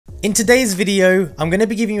In today's video, I'm going to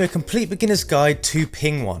be giving you a complete beginner's guide to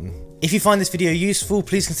PingOne. If you find this video useful,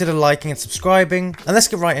 please consider liking and subscribing, and let's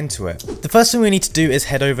get right into it. The first thing we need to do is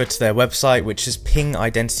head over to their website, which is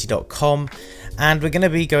pingidentity.com, and we're going to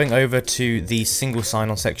be going over to the single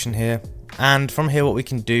sign-on section here, and from here what we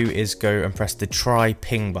can do is go and press the try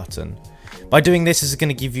ping button. By doing this, it's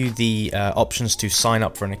going to give you the options to sign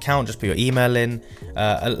up for an account, just put your email in,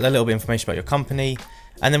 a little bit of information about your company,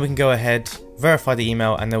 and then we can go ahead, verify the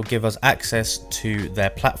email, and they'll give us access to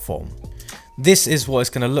their platform. This is what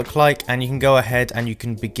it's going to look like, and you can go ahead and you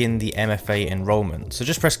can begin the MFA enrollment. So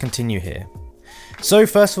just press continue here. So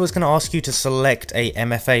first of all, it's going to ask you to select a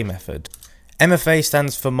MFA method. MFA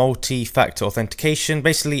stands for multi-factor authentication.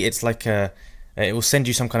 Basically, it's like it will send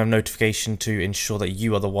you some kind of notification to ensure that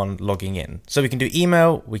you are the one logging in. So we can do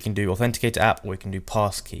email, we can do authenticator app, or we can do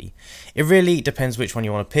passkey. It really depends which one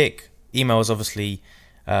you want to pick. Email is obviously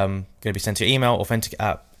going to be sent to your email. Authentic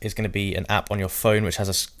app is going to be an app on your phone which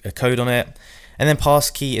has a code on it, and then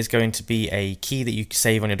passkey is going to be a key that you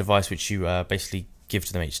save on your device, which you basically give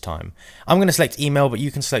to them each time. I'm going to select email, but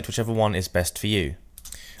you can select whichever one is best for you.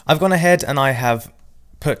 I've gone ahead and I have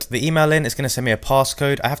put the email in. It's going to send me a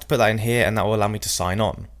passcode. I have to put that in here, and that will allow me to sign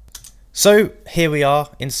on. So here we are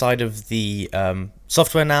inside of the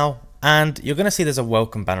software now, and you're going to see there's a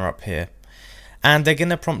welcome banner up here. And they're going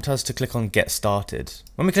to prompt us to click on get started.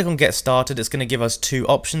 When we click on get started, it's going to give us two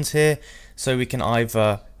options here. So we can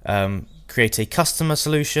either create a customer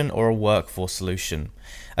solution or a workforce solution.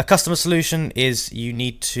 A customer solution is you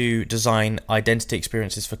need to design identity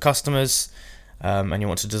experiences for customers, and you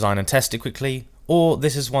want to design and test it quickly. Or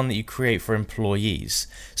this is one that you create for employees.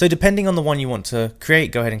 So depending on the one you want to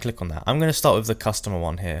create, go ahead and click on that. I'm going to start with the customer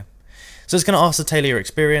one here. So it's going to ask to tailor your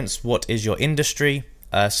experience. What is your industry?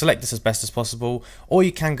 Select this as best as possible, or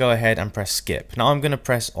you can go ahead and press skip. Now I'm going to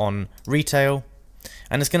press on retail,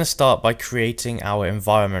 and it's going to start by creating our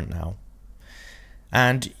environment now.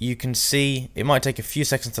 And you can see it might take a few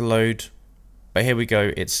seconds to load, but here we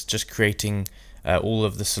go. It's just creating all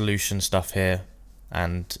of the solution stuff here,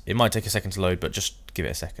 and it might take a second to load, but just give it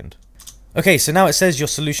a second. Okay, so now it says your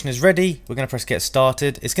solution is ready. We're going to press get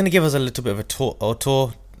started. It's going to give us a little bit of a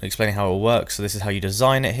tour explaining how it will work. So this is how you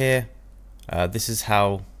design it here. This is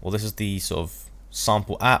the sort of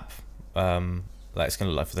sample app that it's going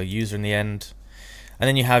to look like for the user in the end. And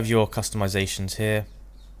then you have your customizations here,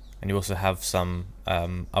 and you also have some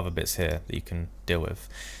other bits here that you can deal with.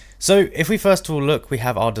 So if we first of all look, we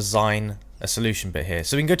have our design a solution bit here.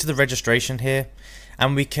 So we can go to the registration here,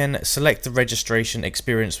 and we can select the registration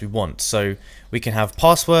experience we want. So we can have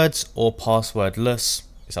passwords or passwordless.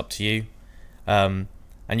 It's up to you.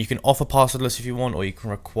 And you can offer passwordless if you want, or you can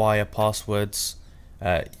require passwords.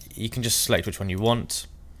 You can just select which one you want.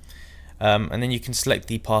 And then you can select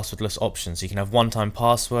the passwordless options. You can have one-time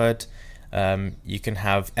password. You can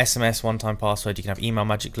have SMS one-time password. You can have email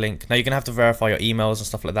magic link. Now you're going to have to verify your emails and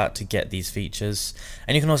stuff like that to get these features.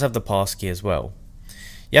 And you can also have the passkey as well.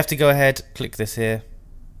 You have to go ahead, click this here.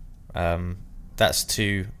 That's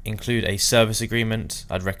to include a service agreement.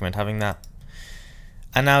 I'd recommend having that.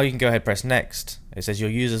 And now you can go ahead and press next. It says your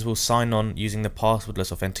users will sign on using the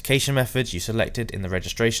passwordless authentication methods you selected in the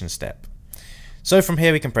registration step. So from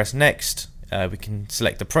here we can press next. We can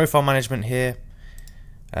select the profile management here.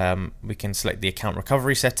 We can select the account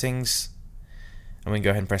recovery settings, and we can go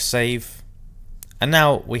ahead and press save. And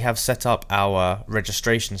now we have set up our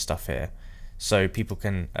registration stuff here, so people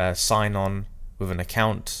can sign on with an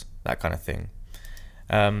account, that kind of thing.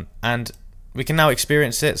 And we can now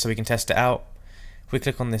experience it, so we can test it out. If we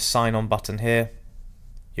click on this sign on button here,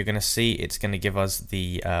 you're going to see it's going to give us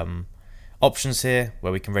the options here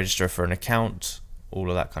where we can register for an account, all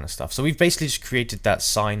of that kind of stuff. So we've basically just created that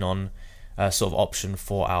sign on sort of option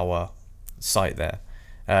for our site there.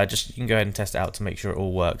 You can go ahead and test it out to make sure it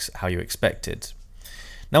all works how you expected.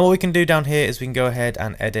 Now what we can do down here is we can go ahead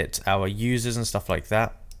and edit our users and stuff like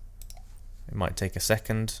that. It might take a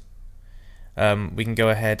second. We can go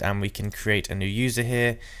ahead and we can create a new user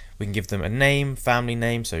here. We can give them a name, family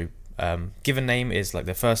name. So given name is like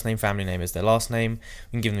their first name, family name is their last name.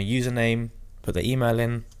 We can give them a username, put their email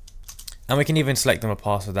in, and we can even select them a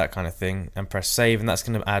password, that kind of thing, and press save, and that's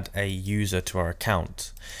going to add a user to our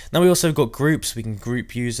account. Now we also got groups. We can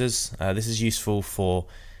group users. This is useful for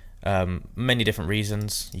many different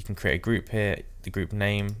reasons. You can create a group here, the group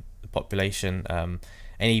name, the population,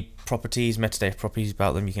 any properties, metadata properties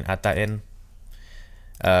about them, you can add that in.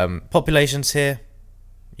 Populations here,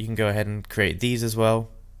 you can go ahead and create these as well.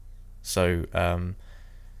 So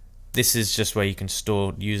this is just where you can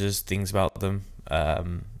store users, things about them,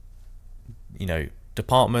 you know,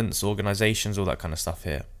 departments, organizations, all that kind of stuff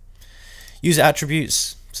here. User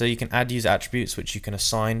attributes, So you can add user attributes which you can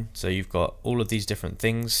assign. So you've got all of these different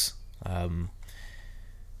things.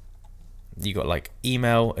 You got like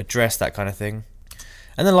email, address, that kind of thing.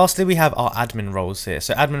 And then lastly, we have our admin roles here.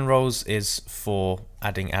 So admin roles is for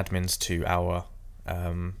adding admins to our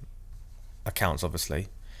accounts, obviously.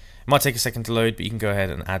 It might take a second to load, but you can go ahead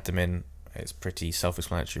and add them in. It's pretty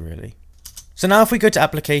self-explanatory, really. So now if we go to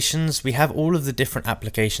applications, we have all of the different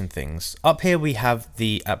application things. Up here we have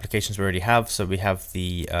the applications we already have. So we have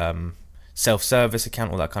the self-service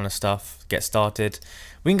account, all that kind of stuff, get started.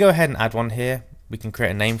 We can go ahead and add one here. We can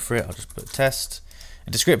create a name for it. I'll just put test,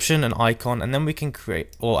 a description, an icon, and then we can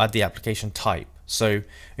create or add the application type. So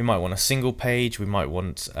we might want a single page, we might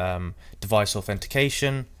want device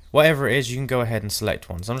authentication, whatever it is, you can go ahead and select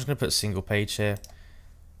one. So I'm just going to put single page here,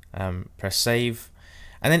 press save.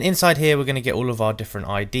 And then inside here, we're going to get all of our different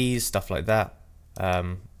IDs, stuff like that.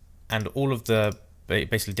 And all of the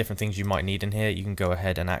basically different things you might need in here, you can go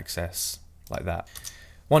ahead and access like that.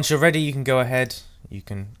 Once you're ready, you can go ahead, you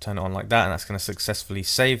can turn it on like that, and that's going to successfully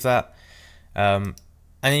save that. And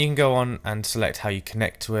then you can go on and select how you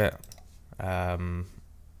connect to it.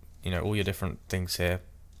 You know, all your different things here,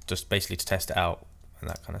 just basically to test it out and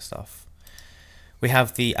that kind of stuff. We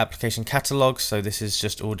have the application catalog, so this is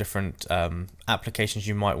just all different applications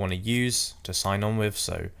you might want to use to sign on with.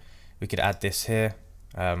 So we could add this here.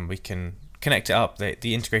 We can connect it up.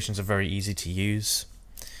 The integrations are very easy to use.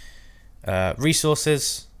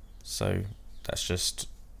 Resources, so that's just,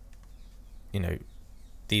 you know,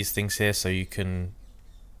 these things here, so you can,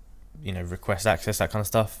 you know, request access, that kind of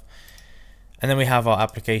stuff. And then we have our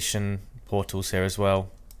application portals here as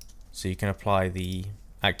well, so you can apply the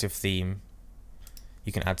active theme,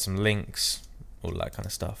 you can add some links, all that kind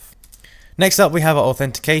of stuff. Next up we have our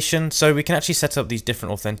authentication, so we can actually set up these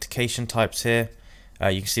different authentication types here.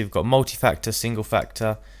 You can see we've got multi-factor, single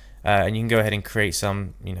factor, and you can go ahead and create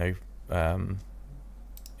some,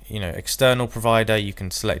 external provider. You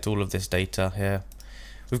can select all of this data here.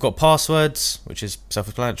 We've got passwords, which is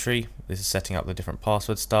self-explanatory. This is setting up the different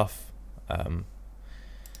password stuff. And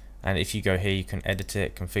if you go here, you can edit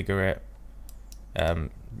it, configure it.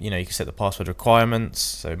 You can set the password requirements.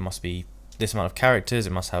 So it must be this amount of characters.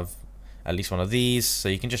 It must have at least one of these. So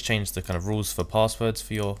you can just change the kind of rules for passwords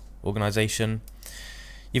for your organization.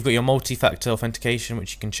 You've got your multi-factor authentication,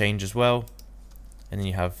 which you can change as well. And then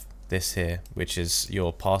you have this here, which is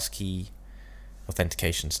your passkey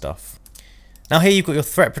authentication stuff. Now here you've got your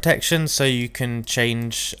threat protection, so you can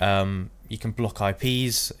change, you can block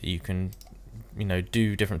IPs, you can,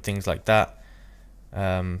 do different things like that,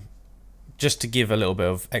 just to give a little bit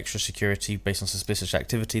of extra security based on suspicious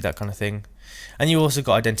activity, that kind of thing. And you also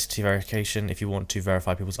got identity verification if you want to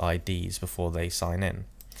verify people's IDs before they sign in.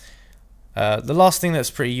 The last thing that's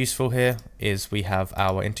pretty useful here is we have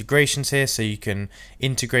our integrations here, so you can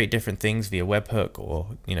integrate different things via webhook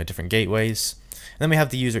or different gateways. And then we have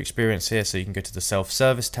the user experience here, so you can go to the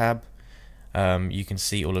self-service tab. You can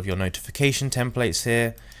see all of your notification templates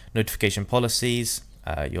here, notification policies,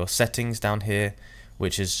 your settings down here,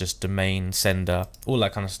 which is just domain, sender, all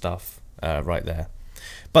that kind of stuff right there.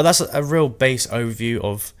 But that's a real base overview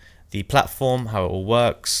of the platform, how it all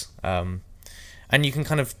works. And you can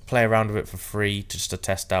kind of play around with it for free just to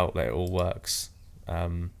test out that it all works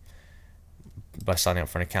by signing up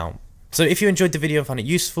for an account. So if you enjoyed the video and found it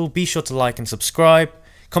useful, be sure to like and subscribe,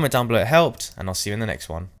 comment down below it helped, and I'll see you in the next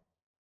one.